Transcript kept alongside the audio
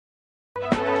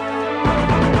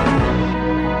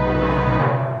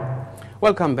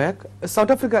Welcome back.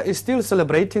 South Africa is still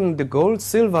celebrating the gold,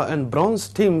 silver and bronze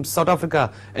team South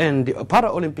Africa and the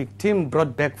Paralympic team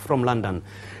brought back from London.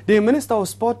 The Minister of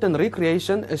Sport and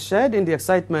Recreation shared in the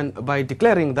excitement by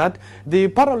declaring that the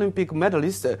Paralympic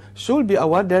medalists should be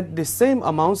awarded the same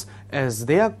amounts as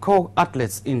their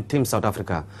co-athletes in Team South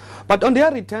Africa. But on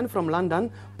their return from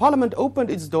London, Parliament opened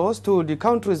its doors to the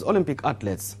country's Olympic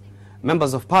athletes.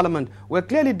 Members of Parliament were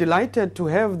clearly delighted to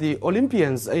have the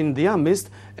Olympians in their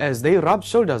midst as they rubbed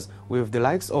shoulders with the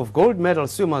likes of gold medal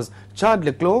swimmers Chad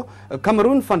le Clos,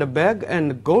 Cameroon van der Berg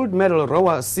and gold medal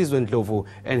rower Sizwe Ndlovu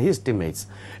and his teammates.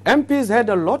 MPs had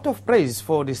a lot of praise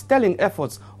for the sterling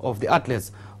efforts of the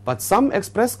athletes, but some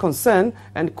expressed concern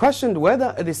and questioned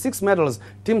whether the 6 medals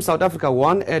Team South Africa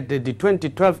won at the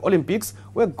 2012 Olympics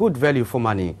were good value for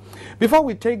money. Before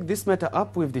we take this matter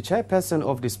up with the chairperson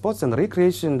of the Sports and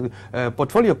Recreation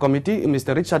Portfolio Committee,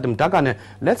 Mr. Richard Mdagane,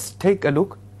 let's take a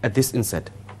look at this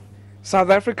insert. South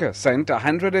Africa sent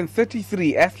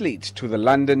 133 athletes to the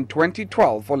London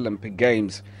 2012 Olympic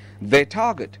Games. Their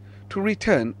target, to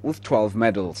return with 12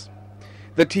 medals.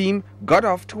 The team got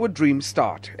off to a dream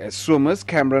start as swimmers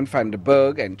Cameroon van der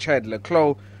Berg and Chad le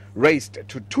Clos raced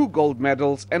to 2 gold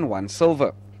medals and 1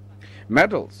 silver.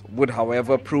 Medals would,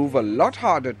 however, prove a lot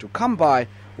harder to come by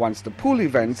once the pool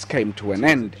events came to an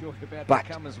end. But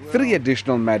 3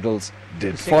 additional medals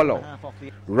did follow.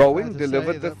 Rowing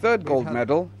delivered the 3rd gold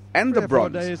medal and the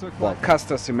bronze, while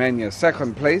Caster Semenya's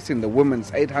 2nd place in the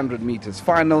women's 800 meters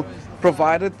final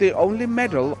provided the only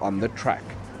medal on the track.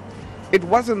 It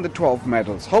wasn't the 12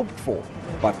 medals hoped for,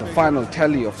 but the final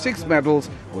tally of 6 medals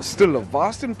was still a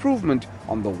vast improvement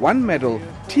on the 1 medal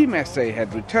Team SA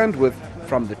had returned with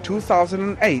from the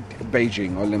 2008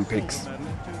 Beijing Olympics.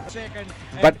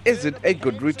 But is it a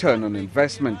good return on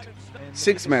investment?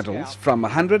 6 medals from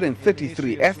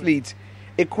 133 athletes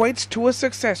equates to a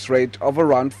success rate of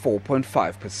around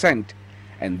 4.5%.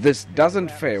 And this doesn't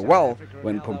fare well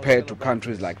when compared to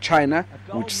countries like China,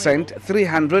 which sent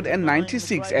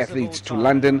 396 athletes to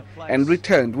London and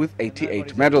returned with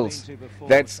 88 medals.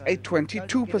 That's a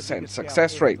 22%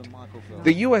 success rate.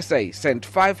 The USA sent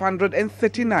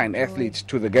 539 athletes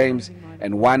to the Games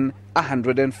and won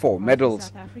 104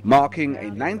 medals, marking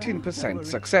a 19%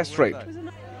 success rate.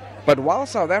 But while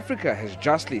South Africa has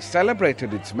justly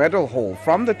celebrated its medal haul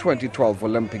from the 2012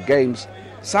 Olympic Games,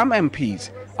 some MPs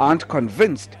aren't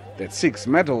convinced that 6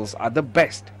 medals are the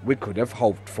best we could have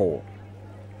hoped for.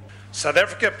 South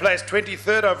Africa placed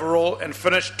 23rd overall and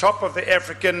finished top of the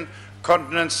African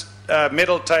continent's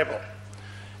medal table.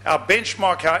 Our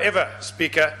benchmark, however,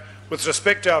 Speaker, with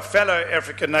respect to our fellow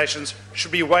African nations,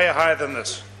 should be way higher than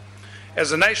this.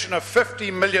 As a nation of 50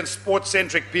 million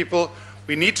sport-centric people,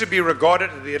 we need to be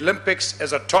regarded at the Olympics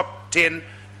as a top 10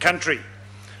 country.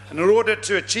 And in order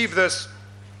to achieve this,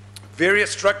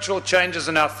 various structural changes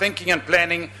in our thinking and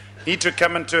planning need to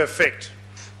come into effect.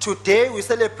 Today we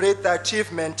celebrate the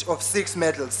achievement of 6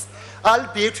 medals,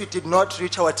 albeit we did not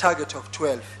reach our target of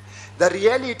 12. The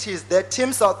reality is that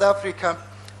Team South Africa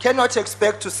cannot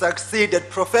expect to succeed at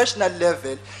professional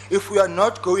level if we are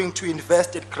not going to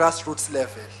invest at grassroots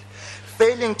level.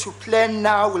 Failing to plan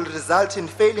now will result in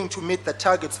failing to meet the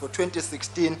targets for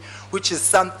 2016, which is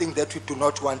something that we do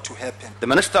not want to happen. The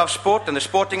Minister of Sport and the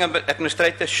sporting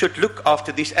administrator should look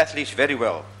after these athletes very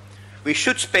well. We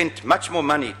should spend much more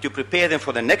money to prepare them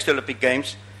for the next Olympic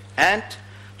Games and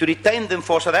to retain them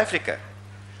for South Africa.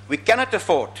 We cannot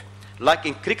afford, like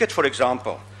in cricket for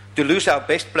example, to lose our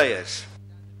best players.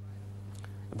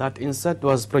 That insert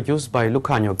was produced by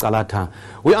Lucanio Galata.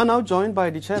 We are now joined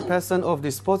by the chairperson of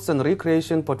the Sports and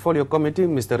Recreation Portfolio Committee,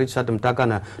 Mr. Richard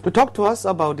Mdagane, to talk to us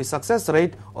about the success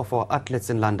rate of our athletes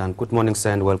in London. Good morning,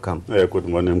 sir, and welcome. Good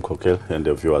morning, Kokel, and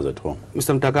the viewers at home.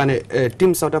 Mr. Mdagane,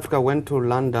 Team South Africa went to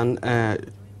London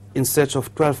in search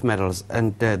of 12 medals,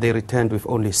 and they returned with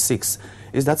only 6.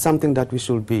 Is that something that we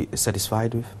should be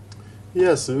satisfied with?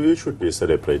 Yes, we should be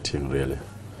celebrating, really,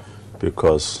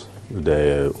 because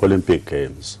the Olympic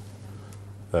Games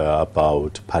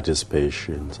about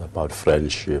participation, about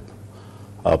friendship,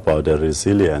 about the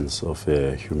resilience of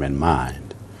a human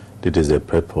mind. It is a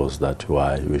purpose that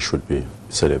why we should be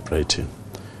celebrating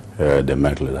the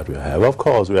medal that we have. Of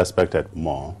course, we expected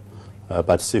more,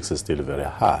 but 6 is still very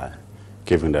high,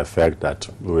 given the fact that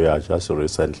we are just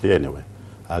recently, anyway,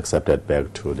 accepted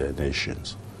back to the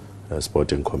nations.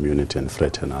 Sporting community and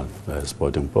fraternal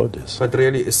sporting bodies. But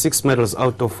really, 6 medals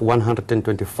out of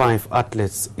 125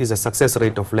 athletes is a success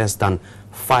rate of less than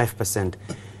 5%.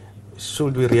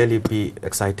 Should we really be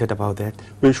excited about that?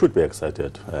 We should be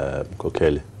excited,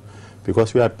 Kokeli,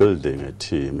 because we are building a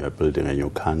team, we are building a new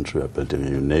country, we are building a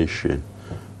new nation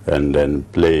and then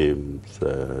play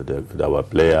our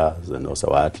players and also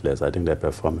our athletes. I think they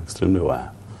perform extremely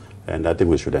well. And I think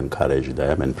we should encourage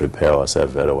them and prepare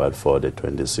ourselves very well for the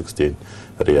 2016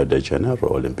 Rio de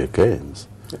Janeiro Olympic Games.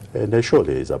 And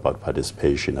surely it's about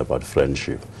participation, about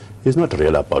friendship. It's not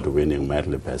really about winning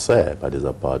medal per se, but it's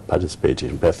about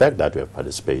participating. The fact that we have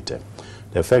participated,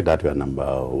 the fact that we are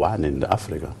 #1 in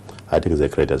Africa, I think is the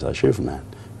greatest achievement.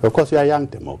 Of course, we are a young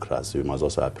democracy. We must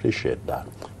also appreciate that.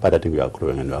 But I think we are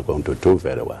growing and we are going to do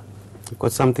very well. We've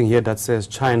got something here that says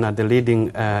China, the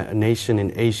leading nation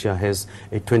in Asia, has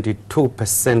a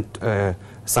 22%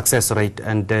 success rate,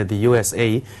 and the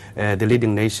USA, the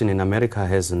leading nation in America,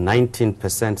 has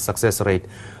 19% success rate.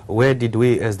 Where did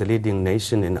we, as the leading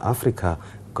nation in Africa,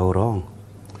 go wrong?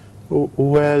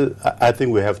 Well, I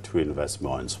think we have to invest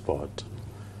more in sport.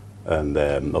 And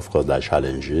of course, there are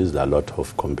challenges. There are a lot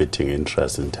of competing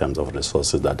interests in terms of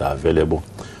resources that are available.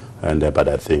 But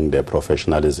I think the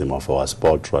professionalism of our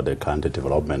sport throughout the country,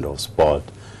 development of sport,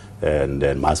 and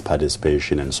then mass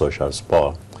participation in social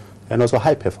sport, and also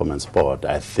high-performance sport,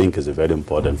 I think is very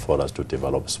important for us to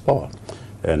develop sport.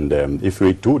 And if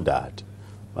we do that,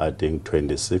 I think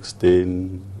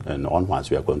 2016 and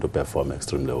onwards, we are going to perform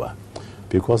extremely well.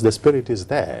 Because the spirit is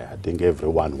there. I think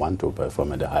everyone wants to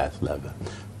perform at the highest level.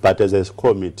 But as a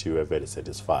committee, we are very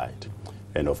satisfied.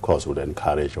 And of course, we would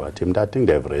encourage our team. I think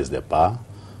they've raised the bar,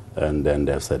 and then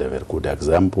they've set a very good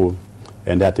example.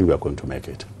 And I think we are going to make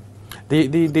it. The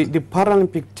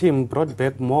Paralympic team brought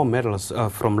back more medals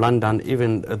from London,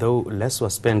 even though less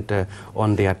was spent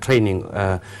on their training.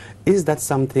 Is that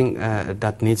something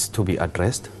that needs to be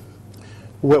addressed?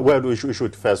 Well, we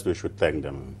should thank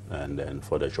them and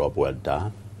for the job well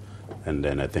done. And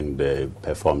then I think they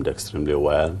performed extremely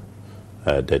well.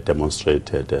 They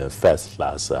demonstrated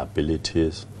first-class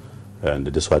abilities, and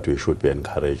this is what we should be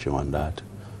encouraging on that.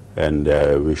 And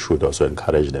we should also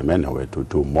encourage them anyway to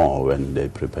do more when they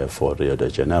prepare for Rio de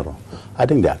Janeiro. I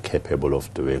think they are capable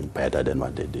of doing better than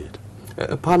what they did.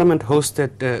 Parliament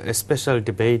hosted a special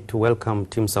debate to welcome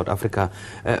Team South Africa.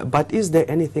 But is there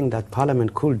anything that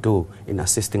Parliament could do in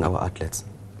assisting our athletes?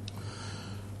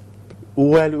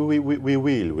 Well, we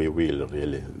will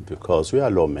really, because we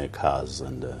are lawmakers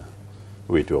and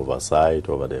we do oversight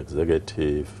over the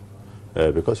executive.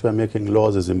 Because we are making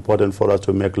laws, it's important for us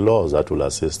to make laws that will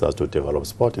assist us to develop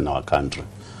sport in our country.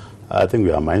 I think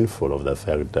we are mindful of the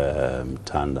fact,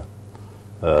 Tanda,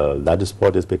 that the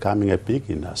sport is becoming a big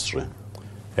industry,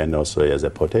 and also has a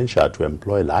potential to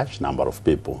employ a large number of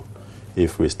people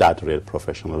if we start really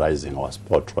professionalizing our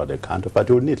sport throughout the country. But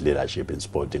we need leadership in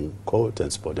sporting codes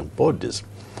and sporting bodies.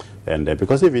 And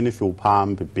because even if you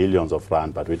pump billions of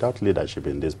rand, but without leadership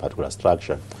in this particular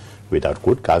structure, without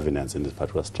good governance in this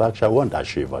particular structure, we won't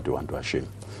achieve what we want to achieve.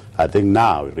 I think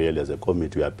now, really, as a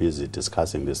committee, we are busy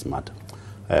discussing this matter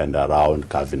and around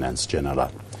governance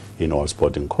general in all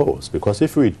sporting codes. Because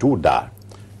if we do that,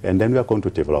 and then we are going to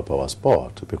develop our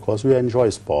sport, because we enjoy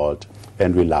sport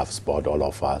and we love sport, all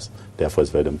of us. Therefore,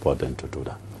 it's very important to do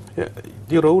that.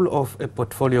 The role of a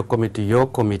portfolio committee, your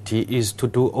committee, is to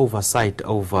do oversight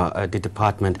over the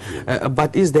department. Yes.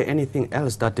 But is there anything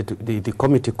else that the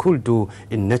committee could do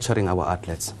in nurturing our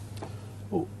athletes?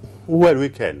 Well, we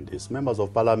can. These members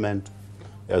of parliament,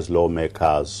 as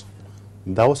lawmakers,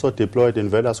 they're also deployed in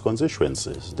various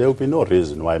constituencies. There will be no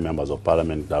reason why members of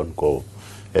parliament don't go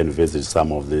and visit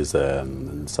some of these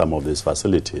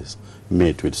facilities,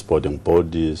 meet with sporting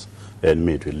bodies, and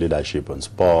meet with leadership on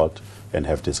sport, and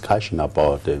have discussion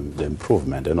about the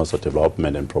improvement and also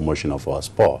development and promotion of our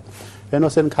sport. And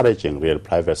also encouraging real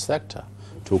private sector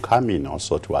to come in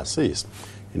also to assist.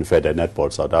 In fact, the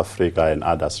Netball South Africa and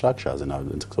other structures in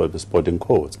the sporting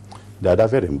codes, that are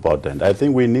very important. I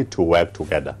think we need to work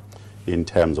together in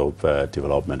terms of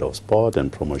development of sport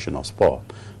and promotion of sport.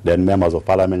 Then members of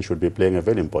parliament should be playing a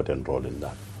very important role in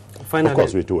that. Finally, of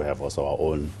course, we do have also our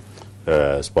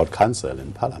own sport council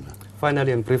in parliament.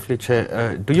 Finally and briefly,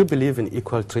 Chair, do you believe in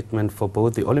equal treatment for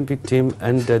both the Olympic team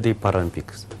and the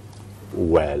Paralympics?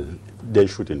 Well, there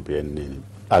shouldn't be any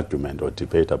argument or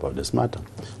debate about this matter.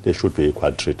 There should be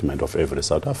equal treatment of every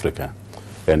South African.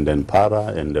 And then Para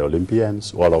and the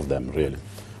Olympians, all of them really,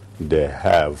 they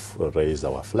have raised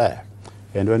our flag.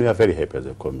 And when we are very happy as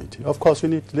a committee, of course,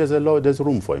 there's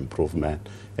room for improvement,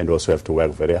 and also have to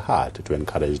work very hard to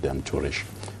encourage them to reach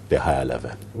the higher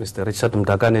level. Mr. Richard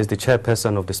Mdagane is the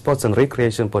chairperson of the Sports and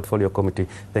Recreation Portfolio Committee.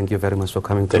 Thank you very much for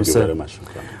coming through, sir. Thank you very much for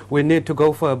coming. We need to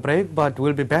go for a break, but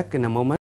we'll be back in a moment.